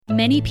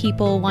Many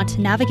people want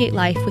to navigate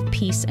life with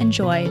peace and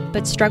joy,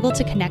 but struggle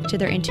to connect to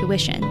their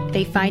intuition.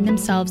 They find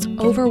themselves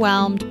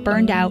overwhelmed,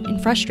 burned out,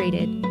 and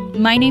frustrated.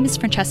 My name is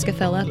Francesca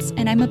Phillips,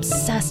 and I'm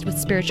obsessed with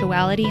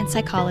spirituality and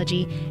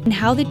psychology and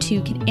how the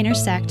two can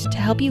intersect to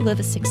help you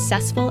live a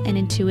successful and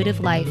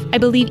intuitive life. I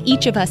believe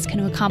each of us can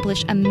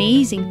accomplish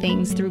amazing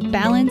things through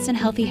balance and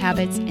healthy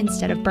habits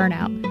instead of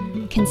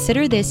burnout.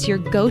 Consider this your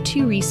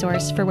go-to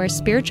resource for where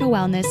spiritual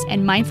wellness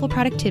and mindful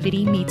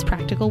productivity meets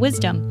practical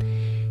wisdom.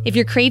 If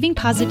you're craving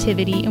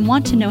positivity and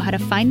want to know how to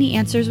find the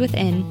answers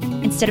within,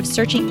 instead of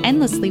searching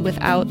endlessly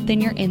without, then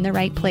you're in the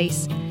right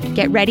place.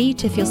 Get ready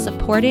to feel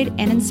supported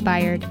and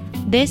inspired.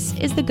 This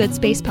is the Good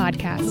Space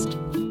Podcast.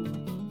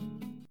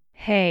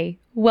 Hey,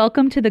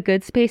 welcome to the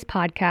Good Space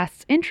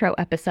Podcast's intro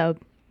episode.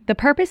 The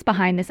purpose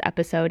behind this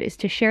episode is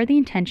to share the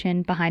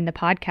intention behind the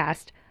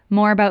podcast,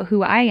 more about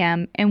who I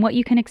am and what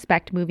you can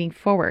expect moving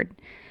forward.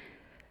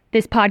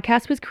 This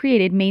podcast was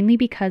created mainly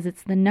because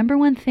it's the number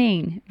one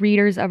thing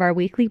readers of our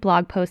weekly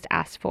blog post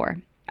asked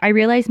for. I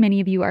realize many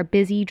of you are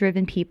busy,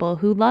 driven people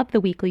who love the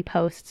weekly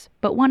posts,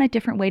 but want a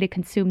different way to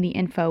consume the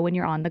info when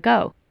you're on the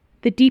go.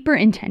 The deeper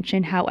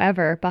intention,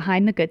 however,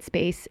 behind the Good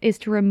Space is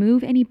to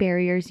remove any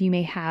barriers you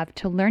may have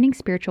to learning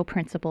spiritual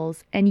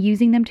principles and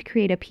using them to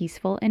create a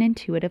peaceful and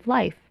intuitive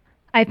life.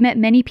 I've met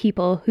many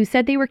people who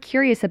said they were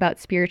curious about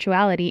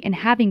spirituality and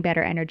having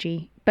better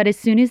energy, but as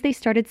soon as they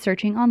started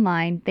searching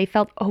online, they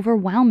felt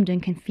overwhelmed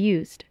and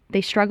confused.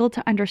 They struggled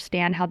to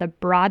understand how the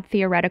broad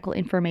theoretical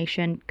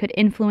information could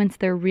influence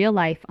their real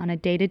life on a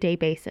day-to-day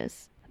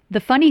basis. The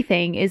funny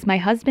thing is my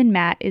husband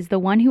Matt is the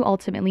one who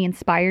ultimately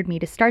inspired me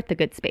to start the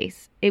Good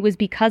Space. It was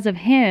because of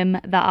him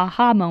the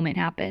aha moment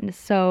happened,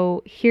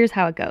 so here's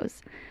how it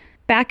goes.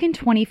 Back in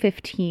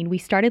 2015, we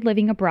started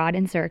living abroad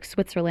in Zurich,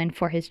 Switzerland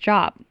for his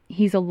job.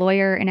 He's a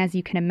lawyer, and as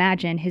you can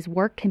imagine, his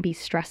work can be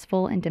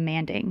stressful and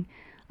demanding.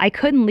 I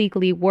couldn't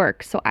legally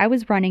work, so I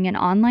was running an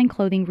online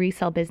clothing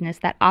resale business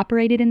that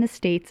operated in the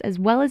States as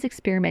well as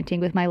experimenting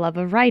with my love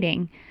of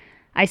writing.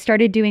 I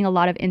started doing a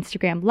lot of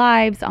Instagram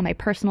lives on my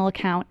personal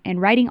account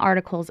and writing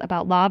articles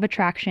about law of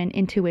attraction,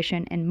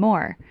 intuition, and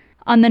more.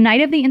 On the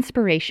night of the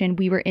inspiration,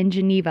 we were in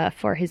Geneva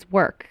for his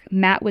work.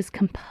 Matt was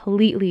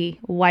completely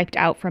wiped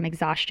out from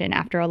exhaustion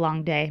after a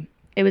long day.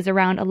 It was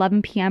around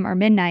 11 p.m. or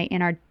midnight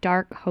in our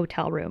dark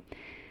hotel room.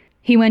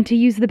 He went to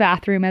use the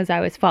bathroom as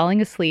I was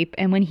falling asleep,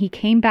 and when he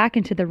came back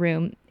into the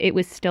room, it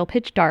was still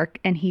pitch dark,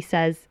 and he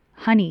says,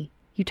 "Honey,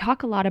 you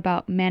talk a lot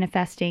about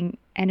manifesting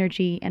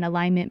energy and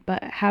alignment,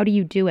 but how do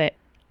you do it?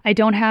 I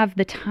don't have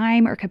the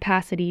time or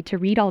capacity to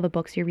read all the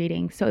books you're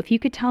reading, so if you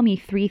could tell me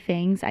 3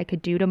 things I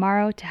could do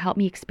tomorrow to help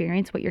me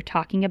experience what you're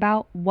talking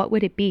about, what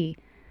would it be?"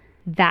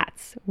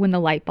 That's when the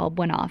light bulb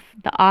went off,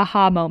 the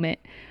aha moment.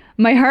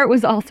 My heart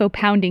was also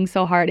pounding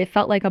so hard it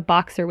felt like a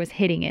boxer was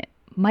hitting it.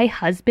 My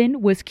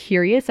husband was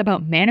curious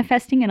about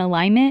manifesting and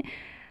alignment.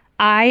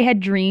 I had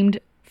dreamed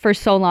for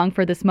so long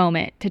for this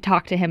moment to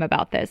talk to him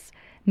about this.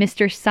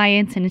 Mr.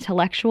 Science and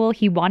intellectual,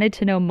 he wanted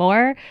to know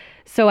more,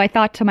 so I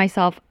thought to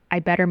myself, I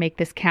better make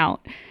this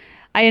count.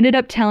 I ended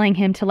up telling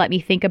him to let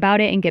me think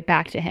about it and get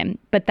back to him,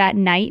 but that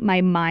night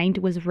my mind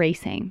was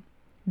racing.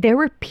 There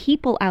were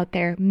people out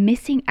there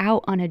missing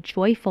out on a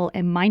joyful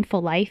and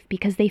mindful life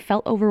because they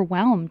felt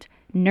overwhelmed,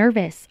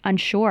 nervous,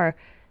 unsure.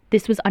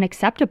 This was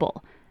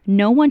unacceptable.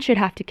 No one should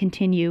have to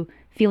continue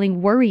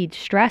feeling worried,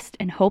 stressed,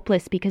 and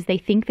hopeless because they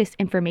think this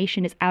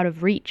information is out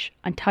of reach,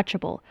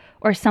 untouchable,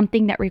 or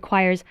something that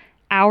requires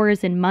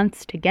hours and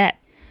months to get.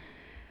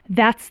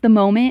 That's the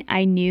moment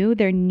I knew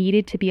there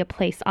needed to be a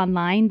place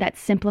online that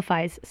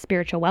simplifies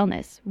spiritual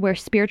wellness, where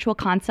spiritual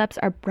concepts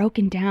are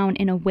broken down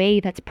in a way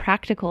that's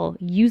practical,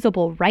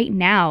 usable right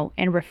now,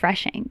 and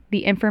refreshing.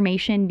 The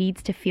information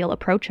needs to feel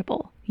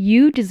approachable.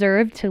 You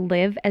deserve to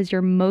live as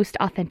your most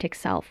authentic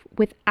self,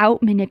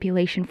 without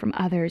manipulation from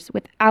others,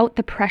 without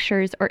the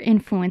pressures or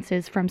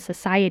influences from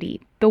society.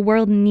 The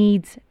world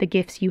needs the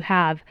gifts you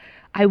have.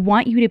 I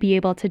want you to be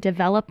able to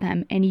develop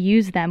them and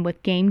use them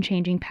with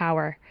game-changing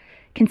power.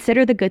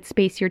 Consider the Good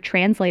Space your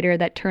translator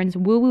that turns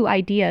woo-woo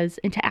ideas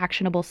into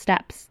actionable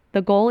steps.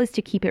 The goal is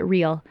to keep it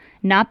real,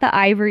 not the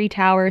ivory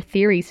tower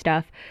theory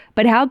stuff,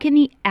 but how can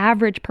the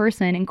average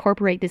person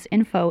incorporate this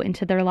info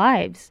into their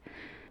lives?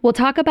 We'll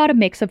talk about a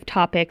mix of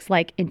topics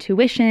like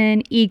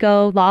intuition,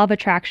 ego, law of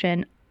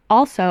attraction,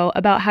 also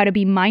about how to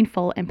be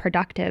mindful and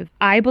productive.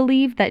 I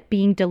believe that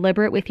being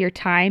deliberate with your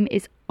time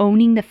is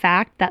owning the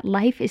fact that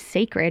life is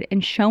sacred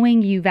and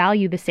showing you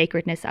value the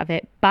sacredness of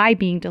it by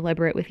being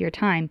deliberate with your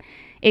time.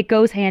 It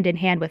goes hand in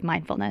hand with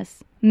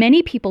mindfulness.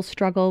 Many people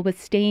struggle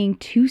with staying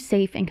too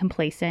safe and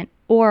complacent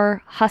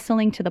or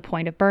hustling to the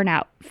point of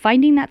burnout.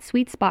 Finding that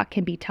sweet spot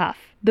can be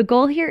tough. The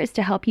goal here is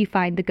to help you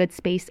find the good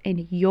space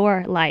in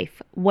your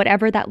life,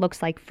 whatever that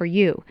looks like for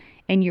you,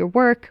 in your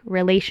work,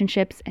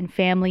 relationships, and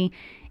family.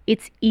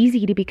 It's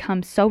easy to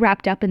become so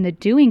wrapped up in the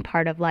doing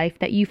part of life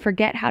that you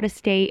forget how to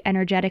stay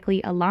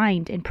energetically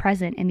aligned and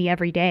present in the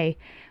everyday.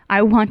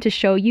 I want to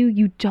show you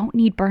you don't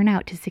need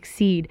burnout to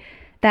succeed.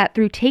 That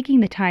through taking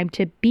the time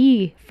to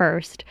be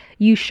first,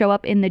 you show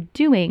up in the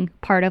doing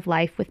part of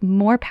life with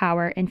more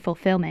power and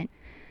fulfillment.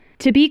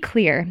 To be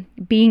clear,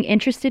 being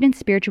interested in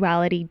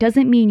spirituality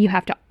doesn't mean you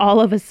have to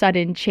all of a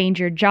sudden change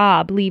your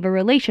job, leave a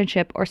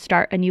relationship, or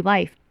start a new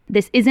life.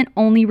 This isn't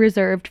only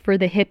reserved for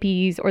the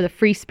hippies or the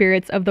free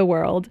spirits of the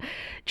world.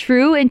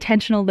 True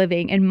intentional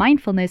living and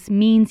mindfulness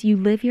means you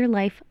live your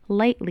life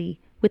lightly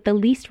with the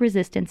least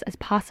resistance as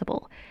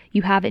possible.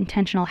 You have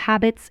intentional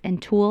habits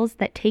and tools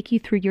that take you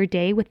through your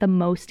day with the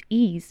most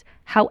ease,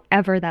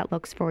 however that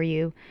looks for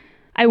you.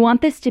 I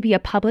want this to be a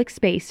public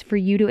space for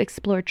you to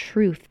explore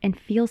truth and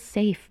feel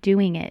safe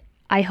doing it.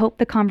 I hope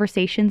the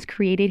conversations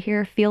created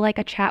here feel like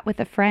a chat with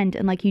a friend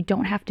and like you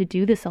don't have to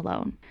do this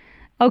alone.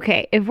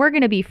 Okay, if we're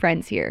going to be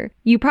friends here,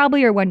 you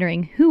probably are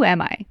wondering, who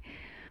am I?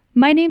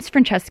 My name's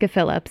Francesca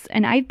Phillips,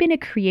 and I've been a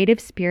creative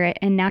spirit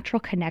and natural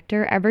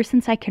connector ever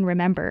since I can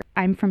remember.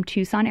 I'm from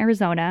Tucson,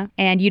 Arizona,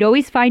 and you'd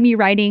always find me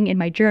writing in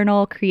my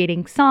journal,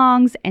 creating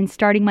songs, and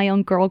starting my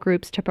own girl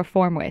groups to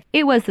perform with.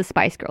 It was the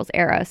Spice Girls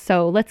era,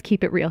 so let's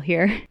keep it real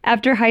here.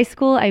 After high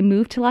school, I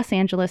moved to Los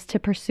Angeles to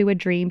pursue a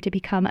dream to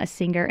become a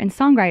singer and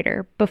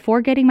songwriter.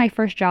 Before getting my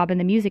first job in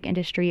the music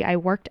industry, I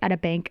worked at a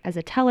bank as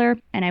a teller,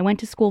 and I went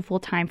to school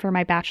full-time for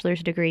my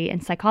bachelor's degree in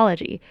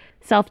psychology.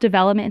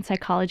 Self-development in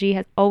psychology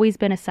has always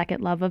been a second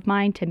love of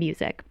mine to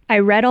music. I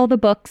read all the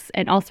books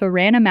and also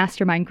ran a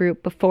mastermind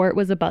group before it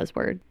was a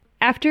buzzword.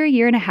 After a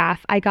year and a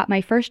half, I got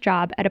my first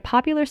job at a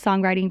popular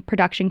songwriting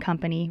production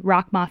company,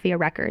 Rock Mafia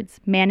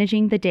Records,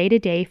 managing the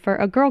day-to-day for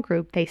a girl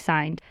group they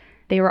signed.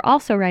 They were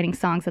also writing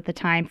songs at the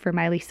time for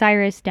Miley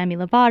Cyrus, Demi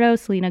Lovato,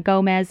 Selena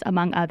Gomez,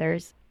 among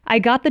others. I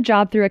got the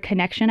job through a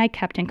connection I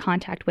kept in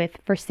contact with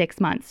for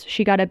 6 months.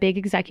 She got a big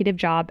executive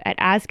job at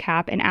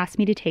ASCAP and asked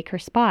me to take her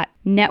spot.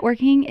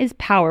 Networking is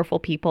powerful,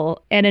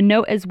 people, and a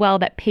note as well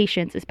that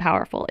patience is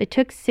powerful. It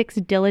took 6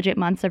 diligent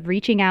months of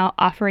reaching out,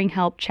 offering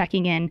help,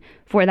 checking in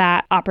for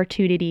that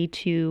opportunity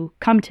to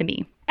come to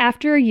me.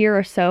 After a year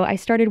or so, I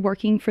started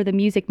working for the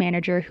music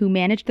manager who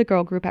managed the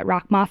girl group at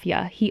Rock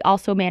Mafia. He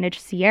also managed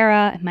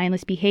Sierra,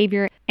 Mindless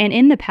Behavior, and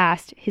in the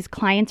past, his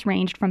clients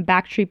ranged from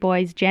Backstreet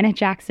Boys, Janet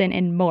Jackson,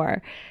 and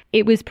more.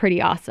 It was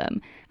pretty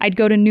awesome. I'd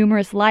go to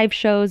numerous live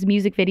shows,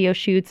 music video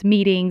shoots,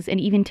 meetings,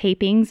 and even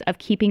tapings of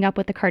Keeping Up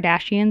with the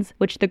Kardashians,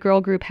 which the girl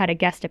group had a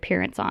guest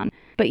appearance on.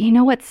 But you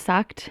know what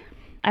sucked?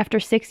 After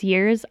 6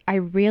 years, I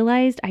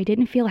realized I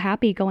didn't feel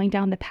happy going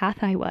down the path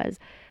I was.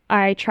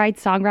 I tried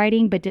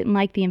songwriting but didn't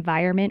like the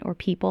environment or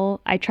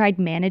people. I tried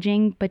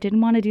managing but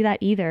didn't want to do that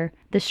either.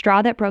 The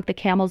straw that broke the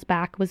camel's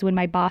back was when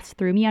my boss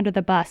threw me under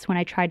the bus when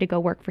I tried to go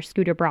work for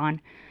Scooter Braun.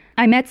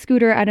 I met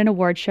Scooter at an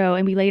award show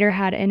and we later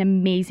had an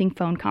amazing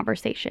phone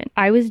conversation.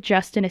 I was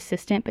just an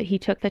assistant, but he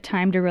took the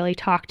time to really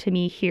talk to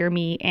me, hear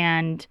me,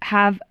 and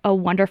have a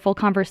wonderful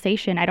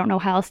conversation. I don't know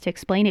how else to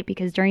explain it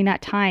because during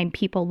that time,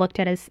 people looked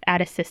at us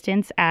at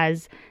assistants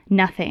as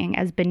nothing,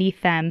 as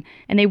beneath them,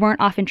 and they weren't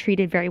often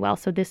treated very well.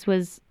 So this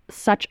was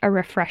such a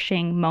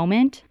refreshing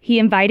moment. He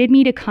invited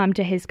me to come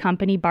to his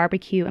company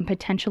barbecue and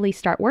potentially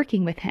start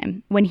working with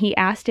him. When he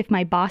asked if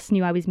my boss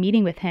knew I was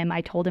meeting with him,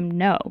 I told him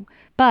no,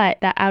 but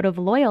that out of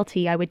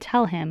loyalty, I would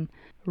tell him,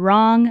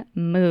 wrong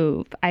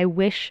move. I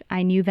wish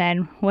I knew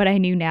then what I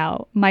knew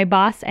now. My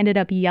boss ended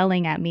up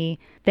yelling at me,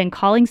 then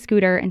calling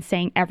Scooter and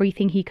saying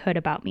everything he could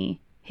about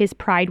me. His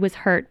pride was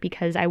hurt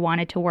because I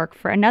wanted to work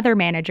for another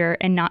manager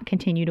and not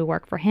continue to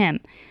work for him.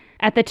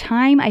 At the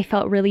time, I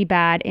felt really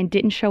bad and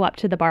didn't show up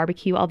to the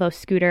barbecue, although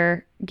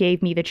Scooter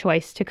gave me the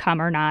choice to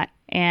come or not.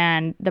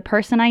 And the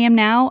person I am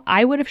now,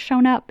 I would have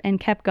shown up and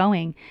kept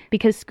going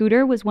because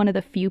Scooter was one of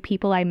the few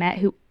people I met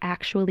who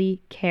actually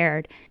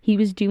cared. He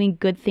was doing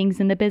good things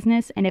in the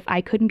business, and if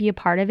I couldn't be a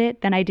part of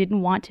it, then I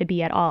didn't want to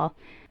be at all.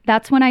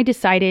 That's when I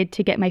decided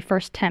to get my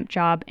first temp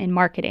job in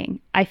marketing.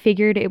 I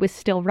figured it was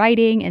still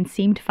writing and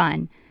seemed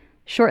fun.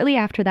 Shortly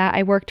after that,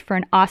 I worked for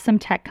an awesome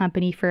tech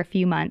company for a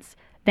few months.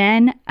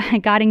 Then I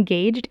got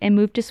engaged and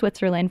moved to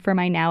Switzerland for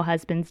my now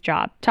husband's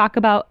job. Talk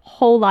about a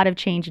whole lot of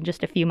change in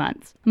just a few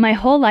months. My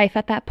whole life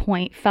at that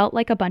point felt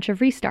like a bunch of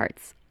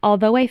restarts.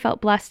 Although I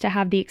felt blessed to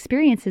have the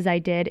experiences I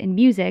did in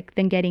music,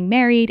 then getting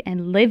married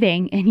and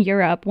living in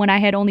Europe when I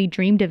had only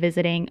dreamed of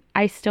visiting,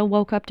 I still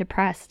woke up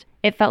depressed.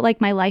 It felt like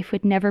my life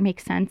would never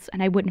make sense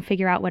and I wouldn't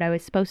figure out what I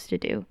was supposed to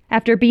do.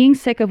 After being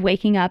sick of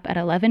waking up at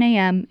 11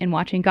 a.m. and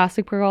watching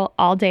Gossip Girl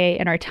all day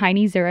in our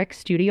tiny Zurich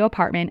studio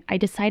apartment, I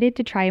decided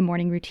to try a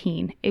morning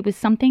routine. It was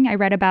something I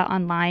read about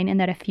online and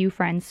that a few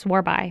friends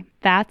swore by.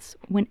 That's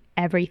when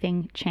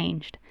everything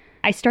changed.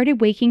 I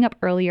started waking up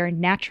earlier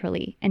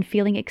naturally and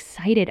feeling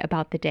excited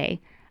about the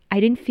day. I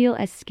didn't feel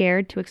as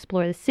scared to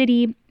explore the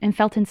city and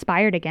felt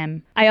inspired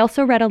again. I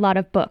also read a lot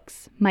of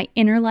books. My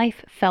inner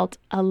life felt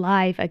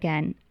alive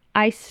again.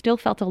 I still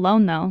felt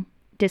alone though,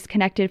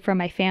 disconnected from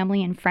my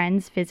family and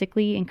friends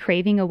physically and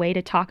craving a way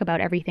to talk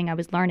about everything I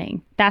was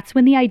learning. That's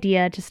when the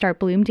idea to start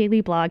Bloom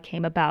Daily Blog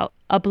came about,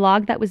 a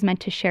blog that was meant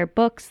to share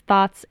books,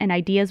 thoughts, and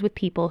ideas with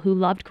people who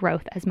loved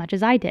growth as much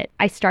as I did.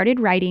 I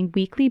started writing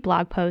weekly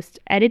blog posts,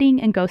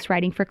 editing and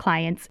ghostwriting for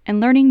clients, and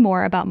learning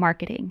more about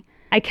marketing.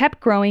 I kept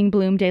growing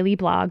Bloom Daily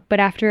Blog,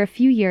 but after a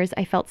few years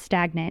I felt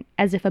stagnant,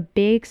 as if a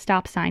big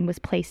stop sign was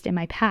placed in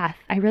my path.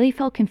 I really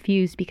felt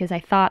confused because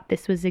I thought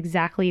this was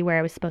exactly where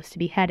I was supposed to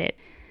be headed.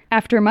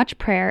 After much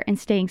prayer and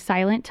staying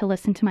silent to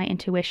listen to my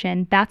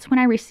intuition, that's when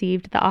I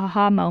received the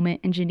aha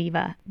moment in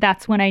Geneva.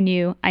 That's when I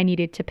knew I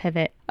needed to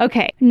pivot.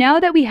 Okay, now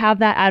that we have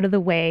that out of the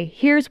way,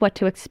 here's what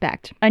to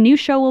expect. A new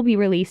show will be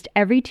released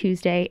every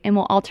Tuesday and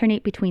will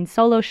alternate between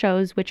solo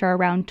shows, which are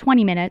around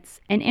 20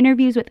 minutes, and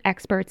interviews with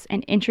experts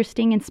and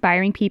interesting,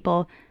 inspiring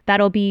people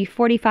that'll be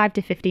 45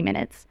 to 50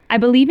 minutes. I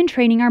believe in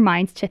training our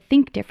minds to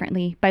think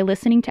differently by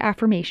listening to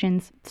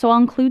affirmations, so I'll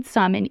include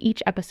some in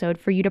each episode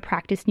for you to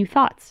practice new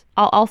thoughts.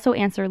 I'll also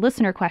answer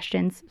listener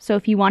questions, so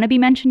if you want to be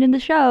mentioned in the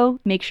show,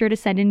 make sure to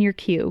send in your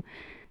cue.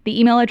 The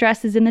email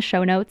address is in the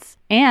show notes,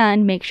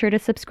 and make sure to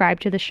subscribe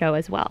to the show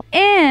as well.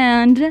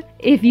 And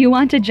if you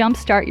want to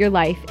jumpstart your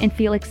life and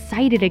feel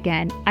excited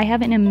again, I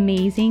have an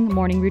amazing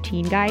morning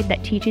routine guide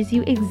that teaches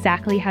you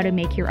exactly how to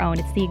make your own.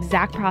 It's the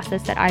exact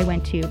process that I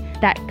went to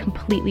that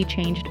completely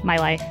changed my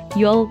life.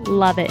 You'll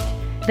love it.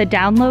 The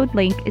download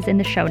link is in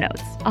the show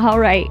notes. All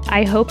right,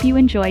 I hope you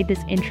enjoyed this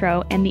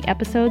intro and the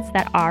episodes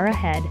that are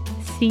ahead.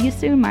 See you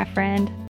soon, my friend.